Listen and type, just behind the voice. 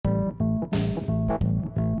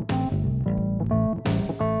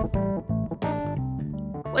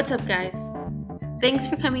What's up, guys? Thanks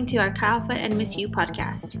for coming to our Chi Alpha and Miss You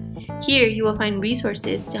podcast. Here you will find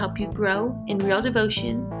resources to help you grow in real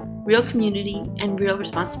devotion, real community, and real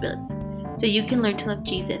responsibility, so you can learn to love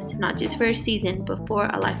Jesus, not just for a season, but for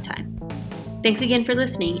a lifetime. Thanks again for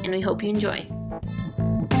listening, and we hope you enjoy.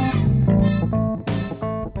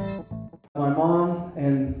 My mom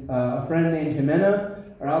and a friend named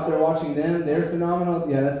Jimena are out there watching them. They're phenomenal.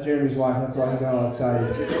 Yeah, that's Jeremy's wife. That's why he got all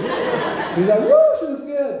excited. He's like, woo, she looks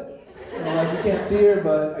good. And I'm like, you can't see her,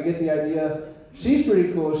 but I get the idea. She's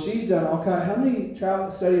pretty cool. She's done all kinds. How many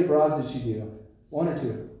travel study abroads did she do? One or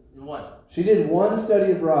two? One. She did one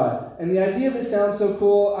study abroad. And the idea of it sounds so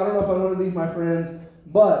cool. I don't know if I want to leave my friends,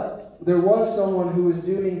 but there was someone who was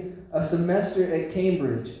doing a semester at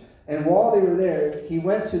Cambridge. And while they were there, he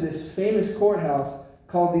went to this famous courthouse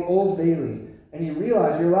called the Old Bailey. And he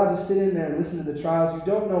realized you're allowed to sit in there and listen to the trials. You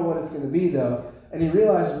don't know what it's going to be, though. And he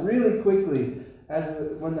realized really quickly,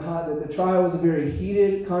 when the trial was a very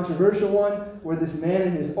heated, controversial one, where this man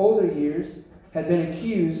in his older years had been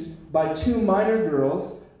accused by two minor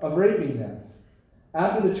girls of raping them.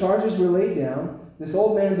 After the charges were laid down, this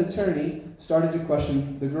old man's attorney started to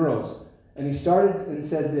question the girls. And he started and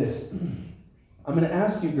said this, I'm going to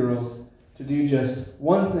ask you girls to do just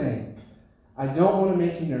one thing. I don't want to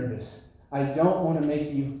make you nervous. I don't want to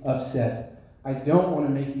make you upset. I don't want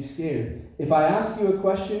to make you scared. If I ask you a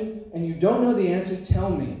question and you don't know the answer, tell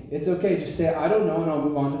me. It's okay. Just say, I don't know, and I'll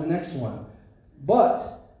move on to the next one.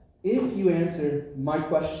 But if you answer my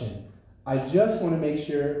question, I just want to make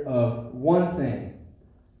sure of one thing,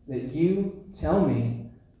 that you tell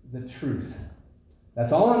me the truth.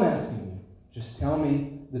 That's all I'm asking you. Just tell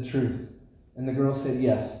me the truth. And the girl said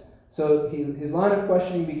yes. So his line of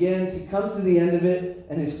questioning begins. He comes to the end of it,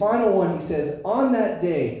 and his final one, he says, on that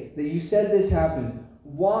day that you said this happened,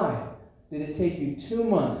 why did it take you 2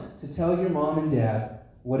 months to tell your mom and dad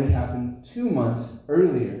what had happened 2 months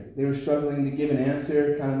earlier? They were struggling to give an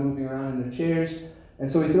answer, kind of moving around in their chairs. And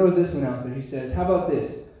so he throws this one out there. He says, how about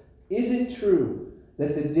this? Is it true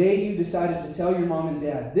that the day you decided to tell your mom and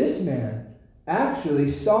dad, this man actually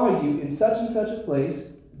saw you in such and such a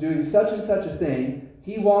place, doing such and such a thing?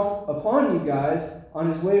 He walked upon you guys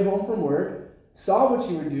on his way home from work, saw what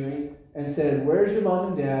you were doing, and said, where's your mom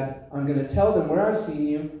and dad? I'm going to tell them where I've seen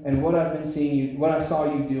you and what I've been seeing you, what I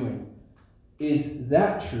saw you doing. Is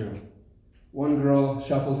that true? One girl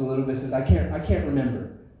shuffles a little bit, says, I can't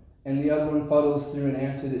remember. And the other one fuddles through an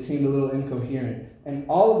answer that seemed a little incoherent. And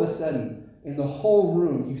all of a sudden, in the whole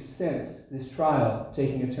room, you sense this trial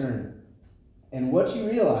taking a turn. And what you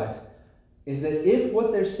realize is that if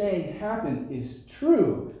what they're saying happened is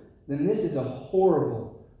true, then this is a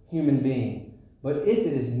horrible human being. But if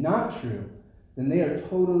it is not true, then they are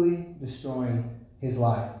totally destroying his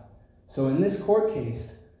life. So in this court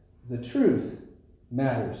case, the truth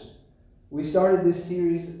matters. We started this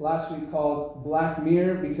series last week called Black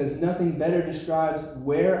Mirror because nothing better describes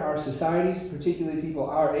where our societies, particularly people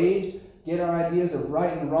our age, get our ideas of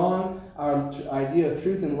right and wrong, our idea of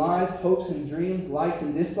truth and lies, hopes and dreams, likes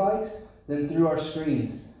and dislikes, than through our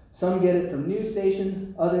screens. Some get it from news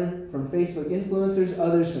stations, others from Facebook influencers,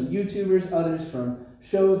 others from YouTubers, others from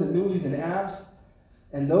shows and movies and apps.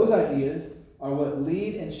 And those ideas are what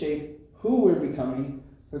lead and shape who we're becoming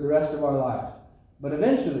for the rest of our life. But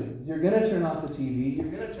eventually, you're going to turn off the TV,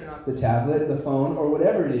 you're going to turn off the tablet, the phone, or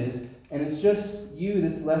whatever it is, and it's just you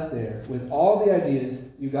that's left there with all the ideas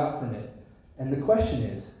you got from it. And the question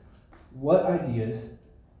is, what ideas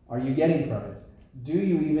are you getting from it? Do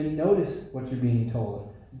you even notice what you're being told?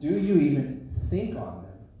 Do you even think on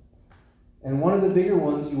them? And one of the bigger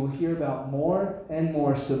ones you will hear about more and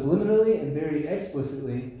more subliminally and very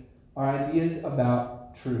explicitly are ideas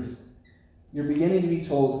about truth. You're beginning to be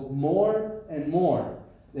told more and more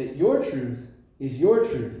that your truth is your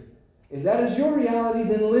truth. If that is your reality,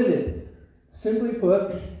 then live it. Simply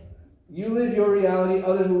put, you live your reality,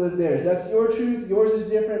 others will live theirs. That's your truth, yours is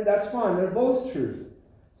different, that's fine. They're both truth.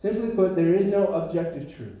 Simply put, there is no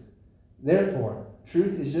objective truth. Therefore,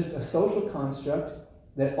 truth is just a social construct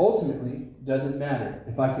that ultimately doesn't matter,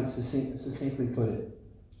 if I could succinctly put it.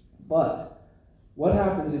 But what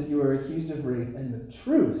happens if you are accused of rape and the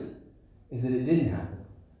truth is that it didn't happen?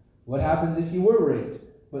 What happens if you were raped,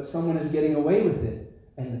 but someone is getting away with it,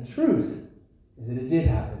 and the truth is that it did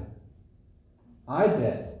happen? I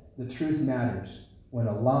bet the truth matters when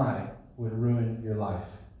a lie would ruin your life.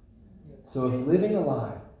 So if living a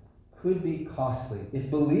lie could be costly, if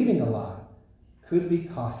believing a lie could be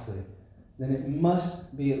costly, then it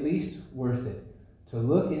must be at least worth it to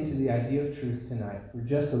look into the idea of truth tonight for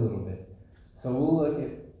just a little bit. So we'll look at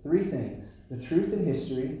three things: the truth in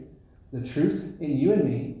history, the truth in you and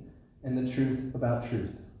me, and the truth about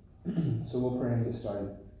truth. So we'll pray and get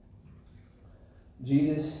started.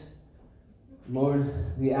 Jesus, Lord,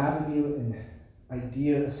 the avenue and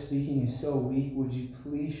idea of speaking is so weak. Would you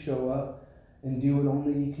please show up and do what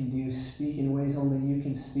only you can do, speak in ways only you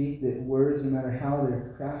can speak, that words, no matter how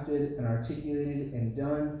they're crafted and articulated and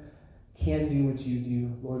done, can do what you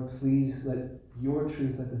do. Lord, please let your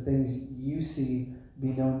truth, let the things you see be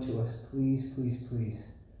known to us. Please, please, please.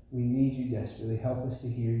 We need you desperately. Help us to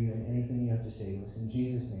hear you and anything you have to say to us. In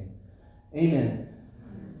Jesus' name, amen.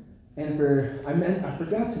 And I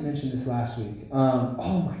forgot to mention this last week.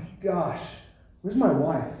 Oh my gosh, where's my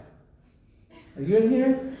wife? Are you in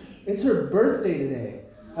here? It's her birthday today.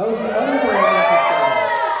 That was the other thing I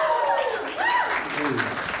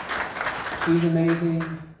wanted to say. She's amazing.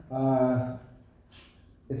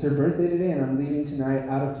 It's her birthday today, and I'm leaving tonight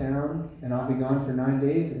out of town, and I'll be gone for 9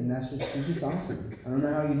 days, and she's just awesome. I don't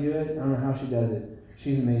know how you do it. I don't know how she does it.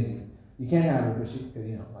 She's amazing. You can't have her,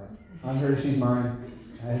 but I'm her, she's mine.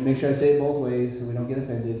 I make sure I say it both ways so we don't get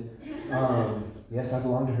offended. Yes, I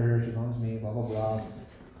belong to her, she belongs to me, blah, blah, blah.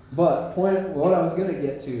 But what I was going to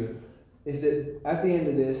get to is that at the end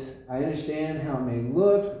of this, I understand how it may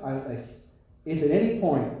look. If at any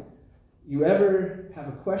point you ever have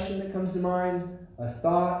a question that comes to mind, a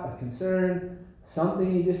thought, a concern,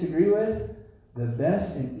 something you disagree with, the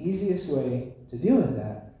best and easiest way to deal with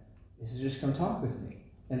that is to just come talk with me.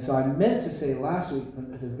 And so I meant to say last week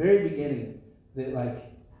at the very beginning that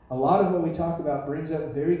a lot of what we talk about brings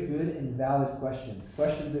up very good and valid questions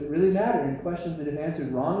that really matter, and questions that if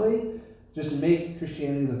answered wrongly just make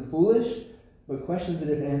Christianity look foolish, but questions that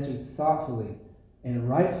if answered thoughtfully and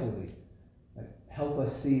rightfully help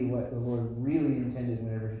us see what the Lord really intended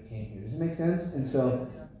whenever he came here. Does it make sense? And so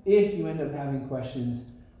if you end up having questions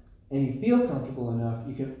and you feel comfortable enough,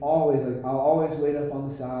 you can always, I'll always wait up on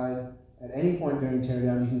the side at any point during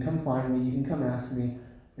teardown. You can come find me, you can come ask me.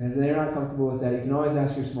 And if they're not comfortable with that, you can always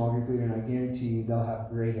ask your small group leader, and I guarantee you they'll have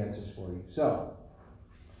great answers for you. So,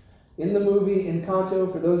 in the movie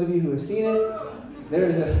Encanto, for those of you who have seen it, there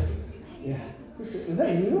is a... Yeah. Is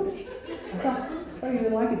that you? I thought you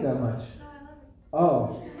didn't like it that much.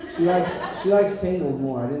 Oh, she likes Tangled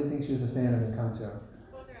more. I didn't think she was a fan of Encanto.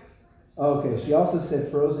 Okay, she also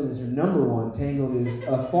said Frozen is her number one. Tangled is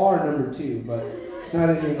a far number two, but it's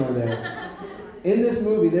neither here nor there. In this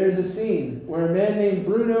movie, there's a scene where a man named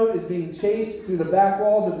Bruno is being chased through the back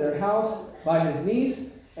walls of their house by his niece,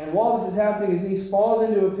 and while this is happening, his niece falls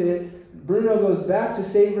into a pit. Bruno goes back to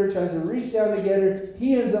save her, tries to reach down to get her.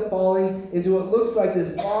 He ends up falling into what looks like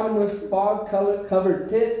this bottomless, fog-covered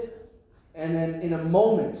pit, and then in a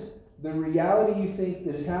moment, the reality you think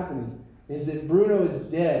that is happening is that Bruno is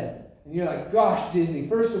dead. And you're like, gosh, Disney,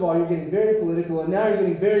 first of all, you're getting very political, and now you're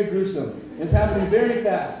getting very gruesome. And it's happening very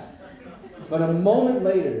fast. But a moment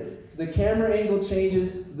later, the camera angle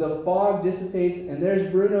changes, the fog dissipates, and there's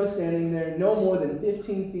Bruno standing there no more than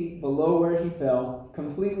 15 feet below where he fell,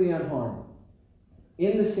 completely unharmed.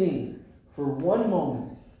 In the scene, for one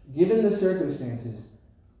moment, given the circumstances,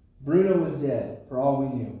 Bruno was dead, for all we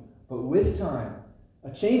knew. But with time,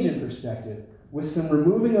 a change in perspective, with some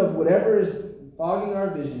removing of whatever is fogging our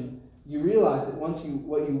vision, you realize that what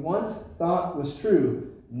you once thought was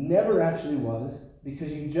true never actually was,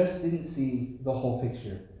 because you just didn't see the whole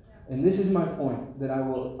picture. And this is my point that I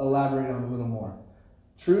will elaborate on a little more.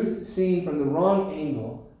 Truth seen from the wrong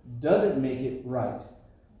angle doesn't make it right.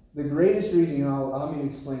 The greatest reason, and allow me to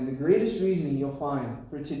explain, the greatest reason you'll find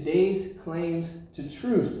for today's claims to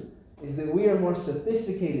truth is that we are more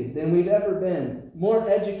sophisticated than we've ever been, more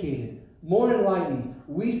educated, more enlightened.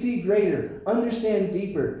 We see greater, understand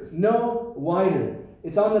deeper, know wider.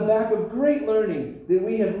 It's on the back of great learning that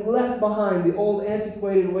we have left behind the old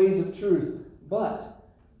antiquated ways of truth. But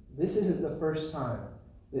this isn't the first time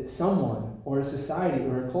that someone or a society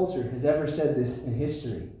or a culture has ever said this in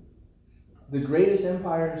history. The greatest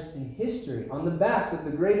empires in history, on the backs of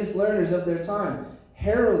the greatest learners of their time,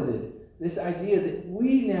 heralded this idea that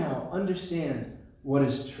we now understand what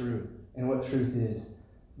is true and what truth is.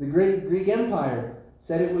 The great Greek Empire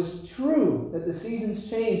said it was true that the seasons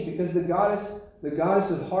changed because the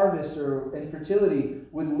goddess of harvest and fertility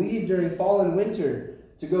would leave during fall and winter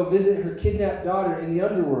to go visit her kidnapped daughter in the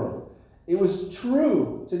underworld. It was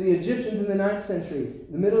true to the Egyptians in the 9th century,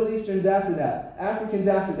 the Middle Easterns after that, Africans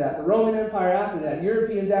after that, the Roman Empire after that,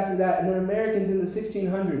 Europeans after that, and then Americans in the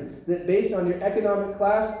 1600s, that based on your economic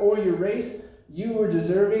class or your race, you were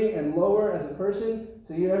deserving and lower as a person,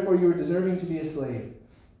 so therefore you were deserving to be a slave.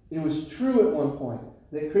 It was true at one point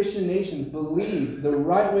that Christian nations believed the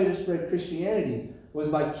right way to spread Christianity was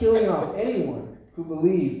by killing off anyone who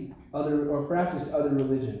believed other or practiced other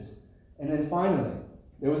religions. And then finally,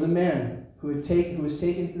 there was a man who was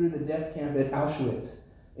taken through the death camp at Auschwitz.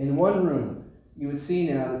 In one room, you would see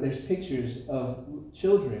now that there's pictures of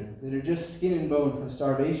children that are just skin and bone from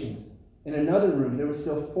starvations. In another room, there was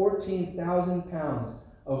still 14,000 pounds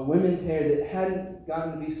of women's hair that hadn't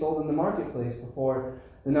gotten to be sold in the marketplace before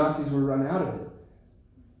the Nazis were run out of it.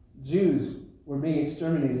 Jews were being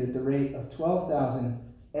exterminated at the rate of 12,000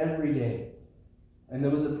 every day. And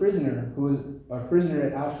there was a prisoner at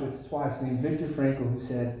Auschwitz twice named Viktor Frankl who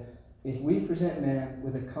said, "If we present man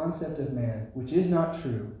with a concept of man which is not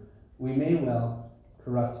true, we may well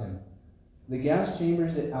corrupt him." The gas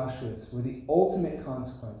chambers at Auschwitz were the ultimate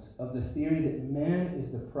consequence of the theory that man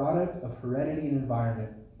is the product of heredity and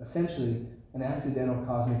environment, essentially an accidental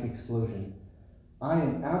cosmic explosion. I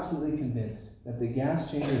am absolutely convinced that the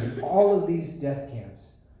gas chambers of all of these death camps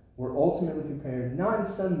were ultimately prepared not in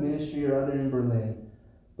some ministry or other in Berlin,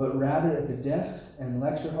 but rather at the desks and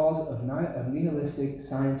lecture halls of nihilistic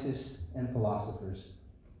scientists and philosophers.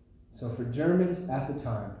 So for Germans at the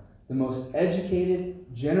time, the most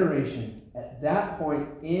educated generation at that point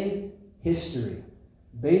in history,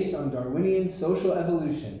 based on Darwinian social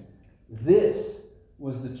evolution, this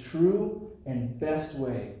was the true and best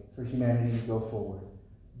way for humanity to go forward.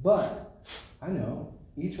 But I know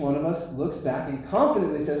each one of us looks back and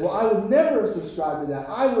confidently says, well, I would never have subscribed to that.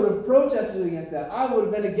 I would have protested against that. I would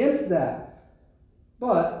have been against that.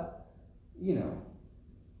 But, in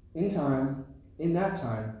that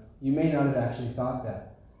time, you may not have actually thought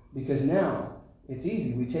that. Because now, it's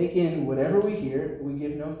easy. We take in whatever we hear, we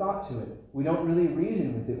give no thought to it. We don't really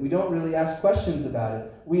reason with it. We don't really ask questions about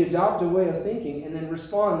it. We adopt a way of thinking and then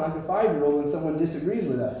respond like a 5-year-old when someone disagrees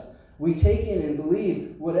with us. We take in and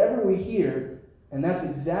believe whatever we hear, and that's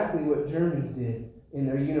exactly what Germans did in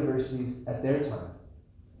their universities at their time.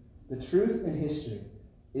 The truth in history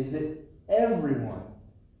is that everyone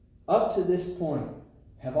up to this point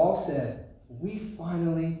have all said, we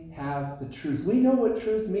finally have the truth. We know what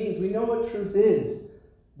truth means. We know what truth is.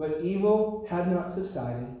 But evil had not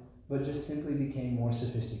subsided, but just simply became more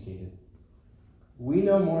sophisticated. We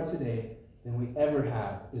know more today than we ever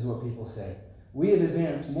have, is what people say. We have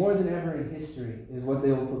advanced more than ever in history, is what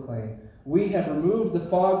they will proclaim. We have removed the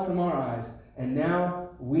fog from our eyes, and now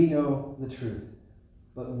we know the truth.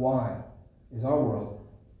 But why is our world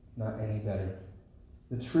not any better?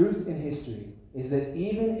 The truth in history is that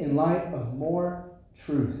even in light of more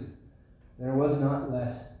truth, there was not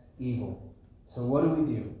less evil. So what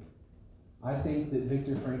do? I think that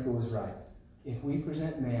Viktor Frankl was right. If we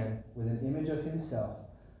present man with an image of himself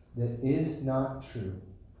that is not true,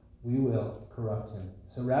 we will corrupt him.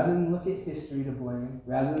 So rather than look at history to blame,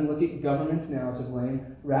 rather than look at governments now to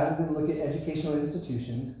blame, rather than look at educational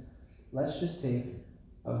institutions, let's just take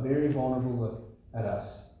a very vulnerable look at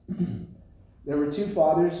us. There were two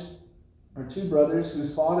brothers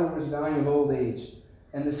whose father was dying of old age,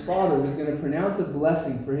 and this father was going to pronounce a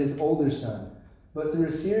blessing for his older son. But through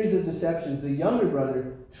a series of deceptions, the younger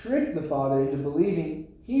brother tricked the father into believing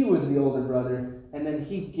he was the older brother, and then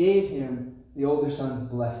he gave him the older son's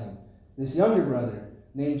blessing. This younger brother,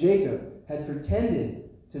 named Jacob, had pretended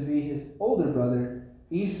to be his older brother,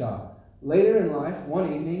 Esau. Later in life,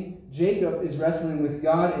 one evening, Jacob is wrestling with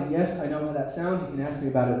God, and yes, I know how that sounds. You can ask me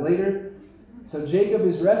about it later. So Jacob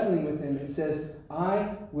is wrestling with him and says,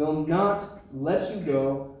 I will not let you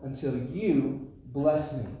go until you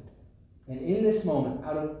bless me. And in this moment,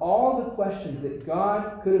 out of all the questions that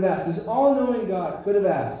God could have asked, this all-knowing God could have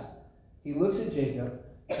asked, he looks at Jacob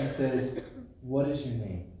and says, what is your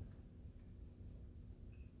name?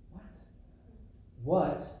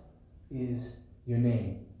 What is your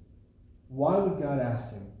name? Why would God ask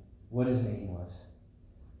him what his name was?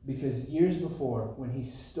 Because years before, when he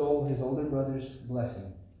stole his older brother's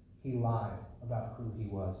blessing, he lied about who he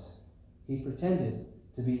was. He pretended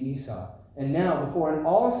to be Esau. And now, before an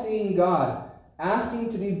all-seeing God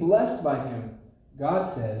asking to be blessed by him,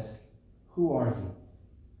 God says, who are you?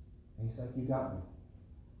 And he's like, you got me.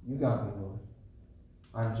 You got me, Lord.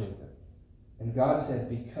 I'm Jacob. And God said,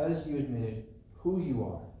 because you admitted who you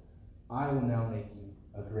are, I will now make you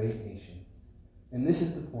a great nation. And this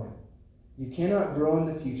is the point. You cannot grow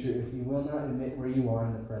in the future if you will not admit where you are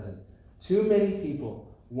in the present. Too many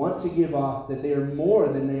people want to give off that they are more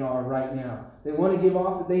than they are right now. They want to give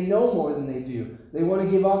off that they know more than they do. They want to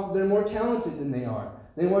give off that they're more talented than they are.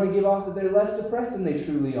 They want to give off that they're less depressed than they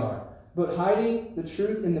truly are. But hiding the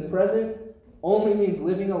truth in the present only means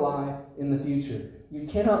living a lie in the future. You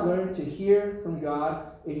cannot learn to hear from God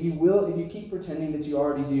if you keep pretending that you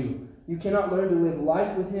already do. You cannot learn to live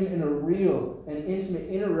life with Him in a real and intimate,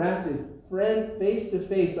 interactive, friend,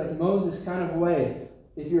 face-to-face, like Moses kind of way,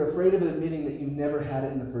 if you're afraid of admitting that you've never had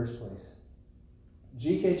it in the first place.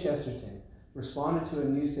 G.K. Chesterton responded to a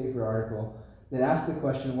newspaper article that asked the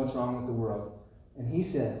question, what's wrong with the world? And he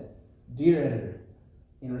said, "Dear editor,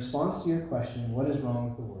 in response to your question, what is wrong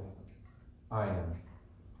with the world? I am.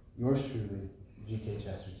 Yours truly, G.K.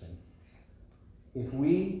 Chesterton." If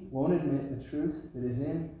we won't admit the truth that is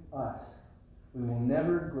in us, we will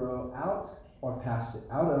never grow out or past it,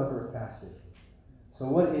 out of or past it. So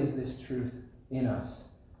what is this truth in us?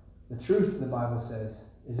 The truth, the Bible says,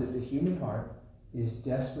 is that the human heart is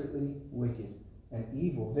desperately wicked and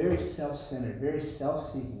evil, very self-centered, very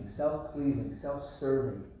self-seeking, self-pleasing,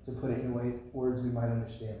 self-serving, to put it in words we might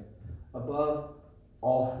understand, above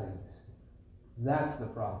all things. That's the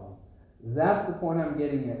problem. That's the point I'm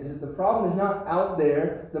getting at, is that the problem is not out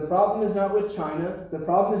there. The problem is not with China. The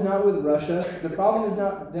problem is not with Russia. The problem is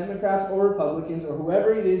not Democrats or Republicans or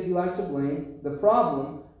whoever it is you like to blame. The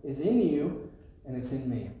problem is in you, and it's in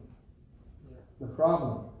me. The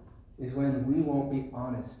problem is when we won't be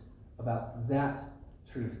honest about that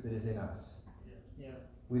truth that is in us.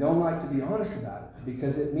 We don't like to be honest about it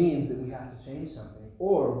because it means that we have to change something,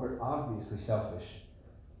 or we're obviously selfish.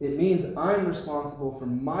 It means I'm responsible for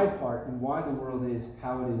my part in why the world is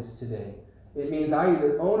how it is today. It means I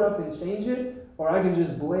either own up and change it, or I can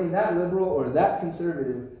just blame that liberal or that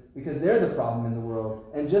conservative because they're the problem in the world.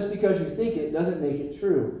 And just because you think it doesn't make it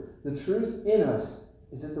true. The truth in us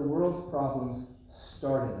is that the world's problems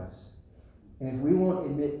start in us. And if we won't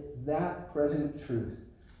admit that present truth,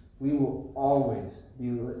 we will always be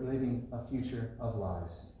living a future of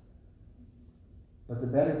lies. But the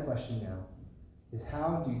better question now is,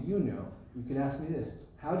 how do you know? You could ask me this: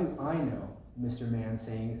 how do I know, Mr. Man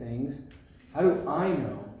saying things? How do I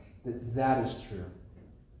know that that is true?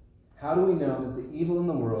 How do we know that the evil in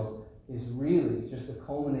the world is really just a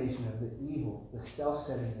culmination of the evil, the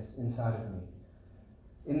self-centeredness inside of me?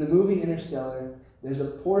 In the movie Interstellar, there's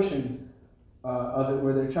a portion of it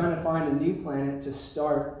where they're trying to find a new planet to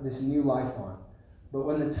start this new life on. But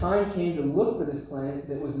when the time came to look for this planet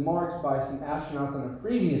that was marked by some astronauts on a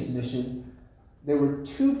previous mission, there were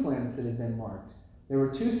 2 planets that had been marked. There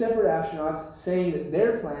were 2 separate astronauts saying that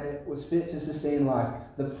their planet was fit to sustain life.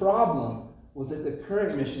 The problem was that the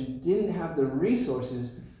current mission didn't have the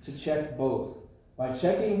resources to check both. By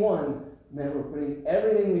checking one meant we're putting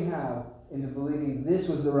everything we have into believing this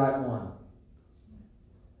was the right one.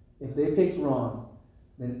 If they picked wrong,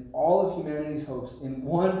 then all of humanity's hopes in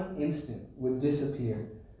one instant would disappear.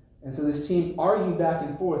 And so this team argued back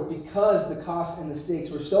and forth because the cost and the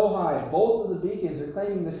stakes were so high. Both of the beacons are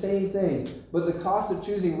claiming the same thing, but the cost of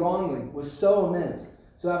choosing wrongly was so immense.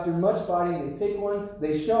 So after much fighting, they pick one,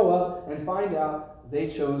 they show up, and find out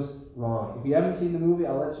they chose wrong. If you haven't seen the movie,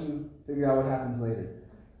 I'll let you figure out what happens later.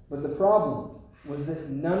 But the problem was that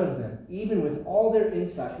none of them, even with all their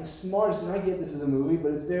insight, the smartest, and I get this is a movie,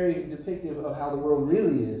 but it's very depictive of how the world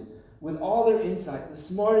really is. With all their insight, the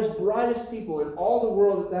smartest, brightest people in all the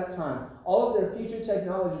world at that time, all of their future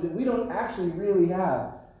technology that we don't actually really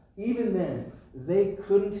have, even then, they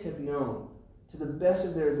couldn't have known, to the best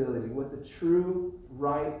of their ability, what the true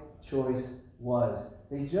right choice was.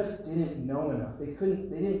 They just didn't know enough. They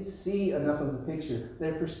didn't see enough of the picture.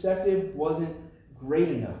 Their perspective wasn't great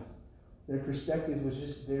enough. Their perspective was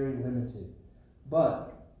just very limited.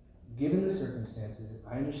 But given the circumstances,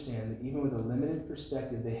 I understand that even with a limited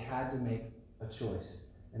perspective, they had to make a choice.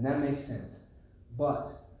 And that makes sense. But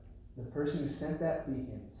the person who sent that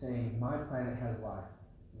beacon saying, "My planet has life,"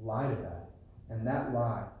 lied about it. And that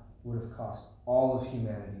lie would have cost all of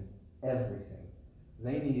humanity everything.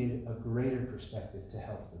 They needed a greater perspective to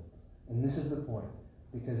help them. And this is the point.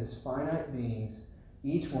 Because as finite beings,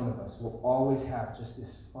 each one of us will always have just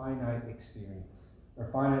this finite experience, or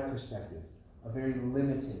finite perspective, a very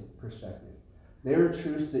limited perspective. There are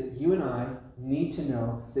truths that you and I need to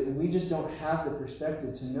know that we just don't have the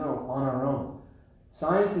perspective to know on our own.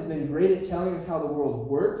 Science has been great at telling us how the world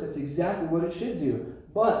works. That's exactly what it should do.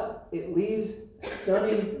 But it leaves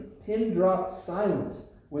stunning pin-drop silence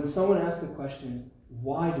when someone asks the question,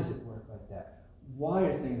 why does it work like that? Why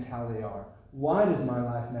are things how they are? Why does my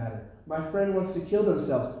life matter? My friend wants to kill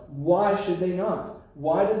themselves. Why should they not?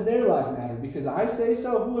 Why does their life matter? Because I say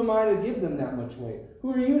so? Who am I to give them that much weight?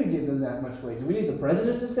 Who are you to give them that much weight? Do we need the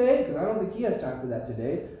president to say it? Because I don't think he has time for that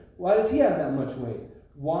today. Why does he have that much weight?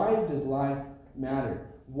 Why does life matter?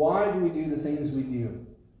 Why do we do the things we do?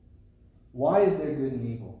 Why is there good and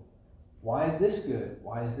evil? Why is this good?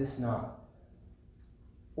 Why is this not?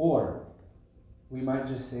 Or we might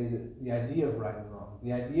just say that the idea of right and wrong,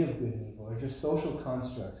 the idea of good and evil, are just social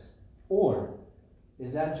constructs. Or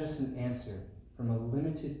is that just an answer from a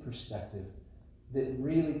limited perspective that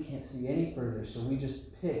really can't see any further, so we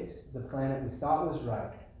just picked the planet we thought was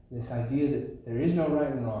right, This idea that there is no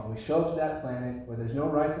right and wrong. We show up to that planet where there's no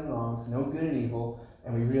rights and wrongs, no good and evil,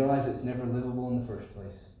 and we realize it's never livable in the first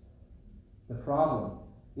place. The problem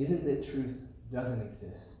isn't that truth doesn't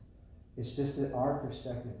exist. It's just that our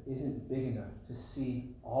perspective isn't big enough to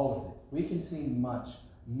see all of it. We can see much.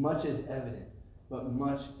 Much is evident, but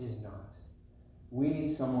much is not. We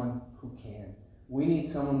need someone who can. We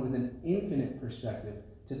need someone with an infinite perspective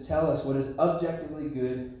to tell us what is objectively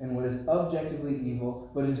good and what is objectively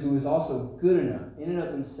evil, but who is also good enough in and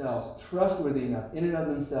of themselves, trustworthy enough in and of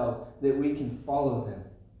themselves, that we can follow them.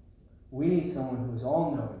 We need someone who is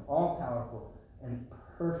all-knowing, all-powerful, and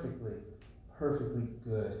perfectly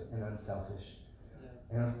good and unselfish.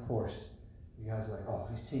 Yeah. And of course, you guys are like, oh,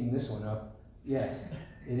 he's teeing this one up. Yes,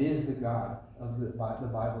 it is the God of the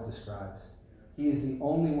Bible describes. He is the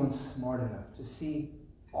only one smart enough to see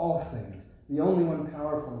all things, the only one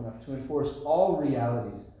powerful enough to enforce all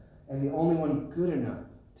realities, and the only one good enough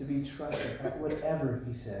to be trusted at whatever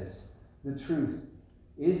he says. The truth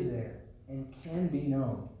is there and can be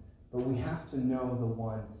known, but we have to know the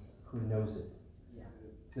one who knows it.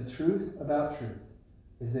 The truth about truth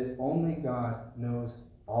is that only God knows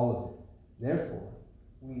all of it. Therefore,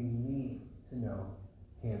 we need to know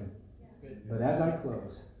him. But as I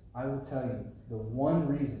close, I will tell you the one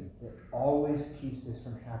reason that always keeps this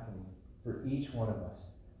from happening for each one of us.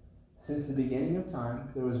 Since the beginning of time,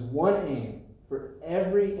 there was one aim for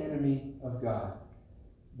every enemy of God.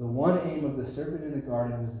 The one aim of the serpent in the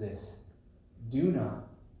garden was this: do not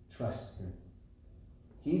trust him.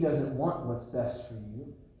 He doesn't want what's best for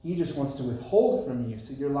you. He just wants to withhold from you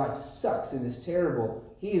so your life sucks and is terrible.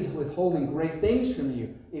 He is withholding great things from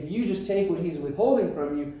you. If you just take what he's withholding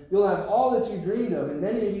from you, you'll have all that you dreamed of. And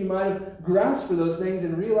many of you might have grasped for those things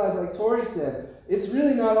and realized, like Tori said, it's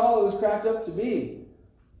really not all it was cracked up to be.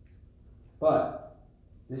 But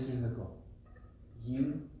this is the goal.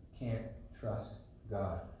 You can't trust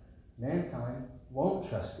God. Mankind won't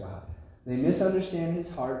trust God. They misunderstand his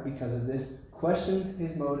heart because of this, question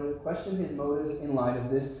his motives in light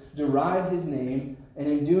of this, deride his name, and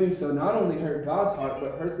in doing so not only hurt God's heart,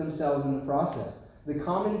 but hurt themselves in the process. The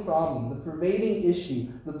common problem, the pervading issue,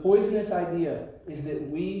 the poisonous idea is that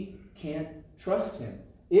we can't trust him.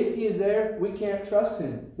 If he is there, we can't trust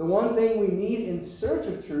him. The one thing we need in search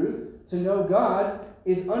of truth, to know God,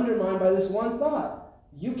 is undermined by this one thought.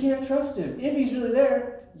 You can't trust him. If he's really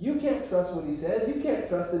there, you can't trust what he says. You can't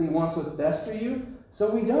trust that he wants what's best for you.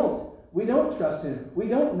 So we don't. We don't trust him. We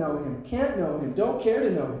don't know him. Can't know him. Don't care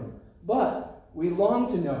to know him. But we long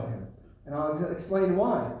to know him. And I'll explain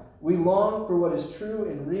why. We long for what is true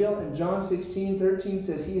and real. And John 16:13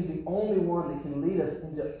 says he is the only one that can lead us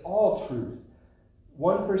into all truth.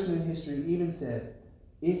 One person in history even said,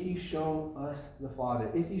 if you show us the Father,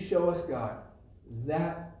 if you show us God,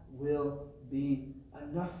 that will be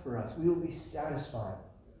enough for us. We will be satisfied.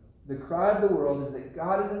 The cry of the world is that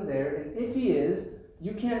God isn't there, and if he is,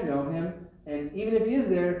 you can't know him, and even if he is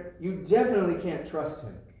there, you definitely can't trust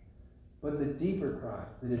him. But the deeper cry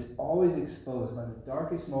that is always exposed by the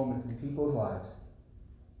darkest moments in people's lives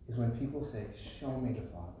is when people say, show me the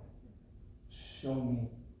Father. Show me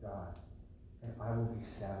God, and I will be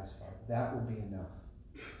satisfied. That will be enough.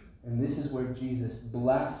 And this is where Jesus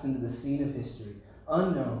blasts into the scene of history,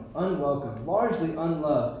 unknown, unwelcome, largely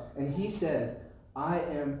unloved, and he says, I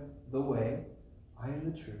am the way, I am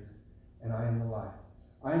the truth, and I am the life.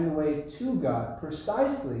 I am the way to God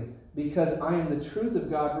precisely because I am the truth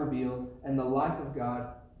of God revealed and the life of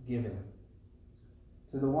God given.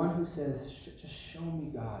 To the one who says, just show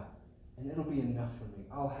me God, and it'll be enough for me.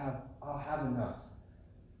 I'll have enough.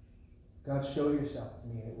 God, show yourself to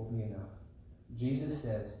me, and it will be enough. Jesus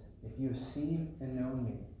says, if you have seen and known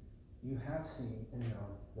me, you have seen and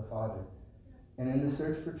known the Father. And in the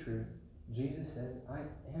search for truth, Jesus says, I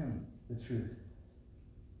am the truth.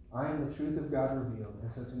 I am the truth of God revealed.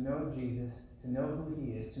 And so to know Jesus, to know who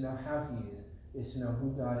he is, to know how he is to know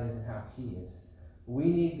who God is and how he is. We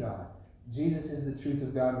need God. Jesus is the truth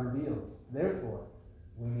of God revealed. Therefore,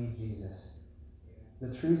 we need Jesus.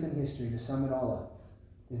 The truth in history, to sum it all up,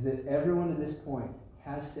 is that everyone at this point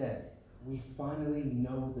has said, we finally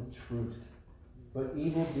know the truth. But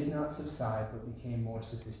evil did not subside, but became more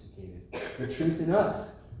sophisticated. The truth in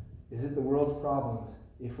us is that the world's problems,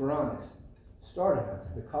 if we're honest, start in us.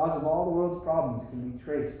 The cause of all the world's problems can be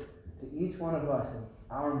traced to each one of us in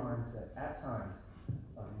our mindset, at times,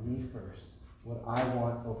 of me first, what I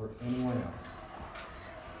want over anyone else.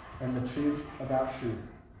 And the truth about truth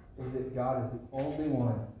is that God is the only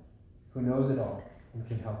one who knows it all and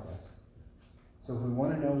can help us. So if we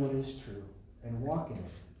want to know what is true and walk in it,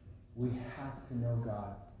 we have to know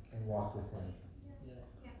God and walk with him.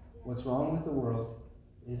 What's wrong with the world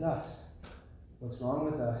is us. What's wrong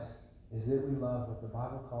with us is that we love what the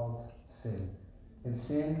Bible calls sin. And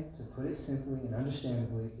sin, to put it simply and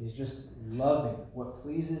understandably, is just loving what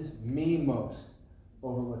pleases me most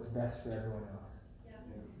over what's best for everyone else.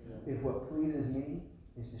 Yeah. If what pleases me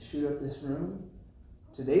is to shoot up this room,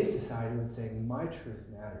 today's society would say my truth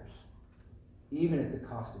matters, even at the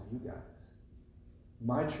cost of you guys.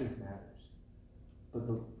 My truth matters. But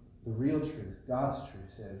the real truth, God's truth,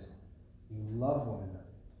 says you love one another.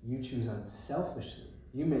 You choose unselfishly.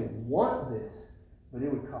 You may want this, but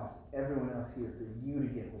it would cost everyone else here for you to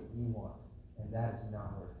get what you want. And that is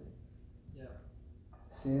not worth it.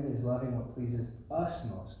 Yeah. Sin is loving what pleases us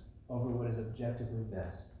most over what is objectively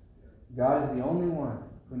best. God is the only one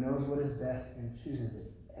who knows what is best and chooses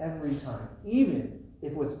it every time, even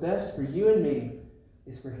if what's best for you and me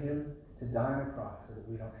is for him to die on a cross so that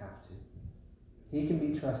we don't have to. He can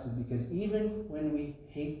be trusted because even when we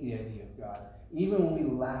hate the idea of God, even when we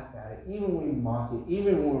laugh at it, even when we mock it,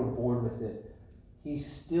 even when we're bored with it, he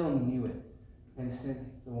still knew it and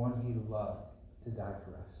sent the one he loved to die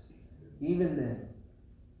for us. Even then,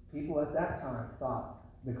 people at that time thought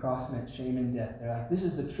the cross meant shame and death. They're like, this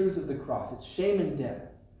is the truth of the cross. It's shame and death.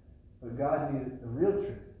 But God knew that the real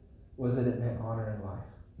truth was that it meant honor and life.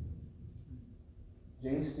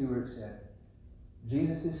 James Stewart said,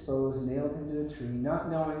 Jesus' foes nailed him to a tree,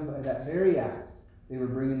 not knowing by that very act they were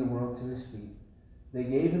bringing the world to his feet. They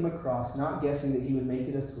gave him a cross, not guessing that he would make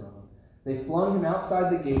it a throne. They flung him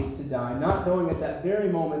outside the gates to die, not knowing at that very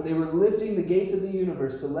moment they were lifting the gates of the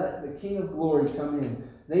universe to let the King of Glory come in.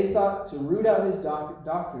 They thought to root out his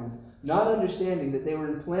doctrines, not understanding that they were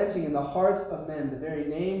implanting in the hearts of men the very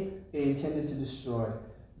name they intended to destroy.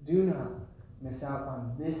 Do not miss out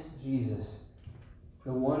on this Jesus,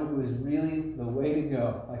 the one who is really the way to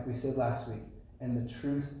go, like we said last week, and the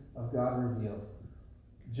truth of God revealed.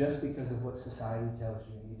 Just because of what society tells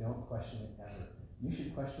you, and you don't question it ever. You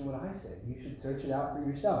should question what I say. You should search it out for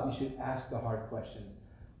yourself. You should ask the hard questions.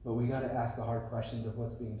 But we got to ask the hard questions of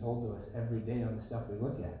what's being told to us every day on the stuff we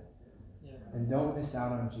look at. Yeah. And don't miss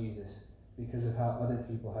out on Jesus because of how other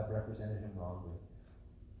people have represented him wrongly.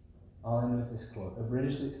 I'll end with this quote. A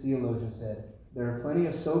British theologian said, There's plenty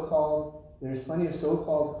of so-called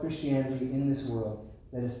Christianity in this world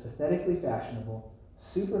that is pathetically fashionable,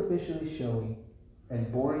 superficially showy, and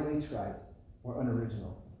boringly trite or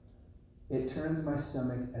unoriginal. It turns my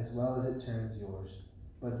stomach as well as it turns yours,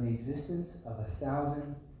 but the existence of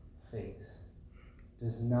 1,000 fakes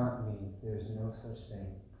does not mean there is no such thing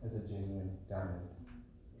as a genuine diamond.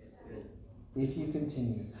 If you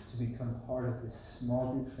continue to become part of this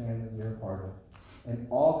small group family you're a part of, and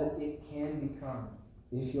all that it can become,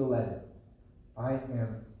 if you'll let it, I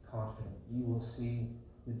am confident you will see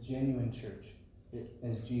the genuine church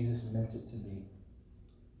as Jesus meant it to be.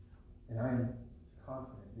 And I am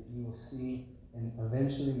confident that you will see and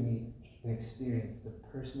eventually meet and experience the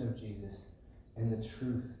person of Jesus and the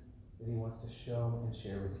truth that he wants to show and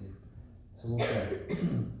share with you. So we'll pray.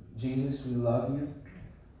 Jesus, we love you.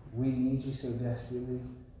 We need you so desperately.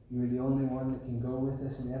 You're the only one that can go with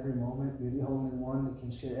us in every moment. You're the only one that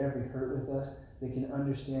can share every hurt with us, that can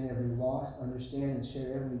understand every loss, understand and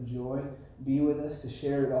share every joy. Be with us to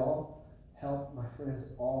share it all. Help my friends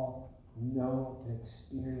all know and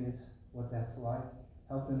experience what that's like.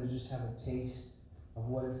 Help them to just have a taste of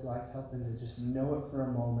what it's like. Help them to just know it for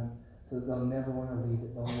a moment so that they'll never want to leave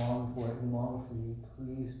it. They'll long for it and long for you.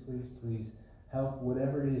 Please, please, please help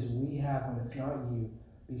whatever it is we have when it's not you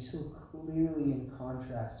be so clearly in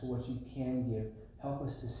contrast to what you can give. Help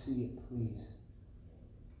us to see it, please.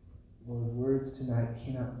 Lord, words tonight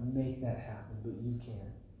cannot make that happen, but you can.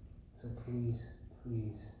 So please,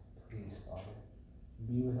 please, please, Father,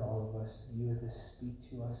 be with all of us. Be with us. Speak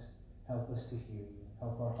to us. Help us to hear you.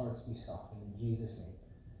 Help our hearts be softened. In Jesus'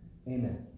 name, amen.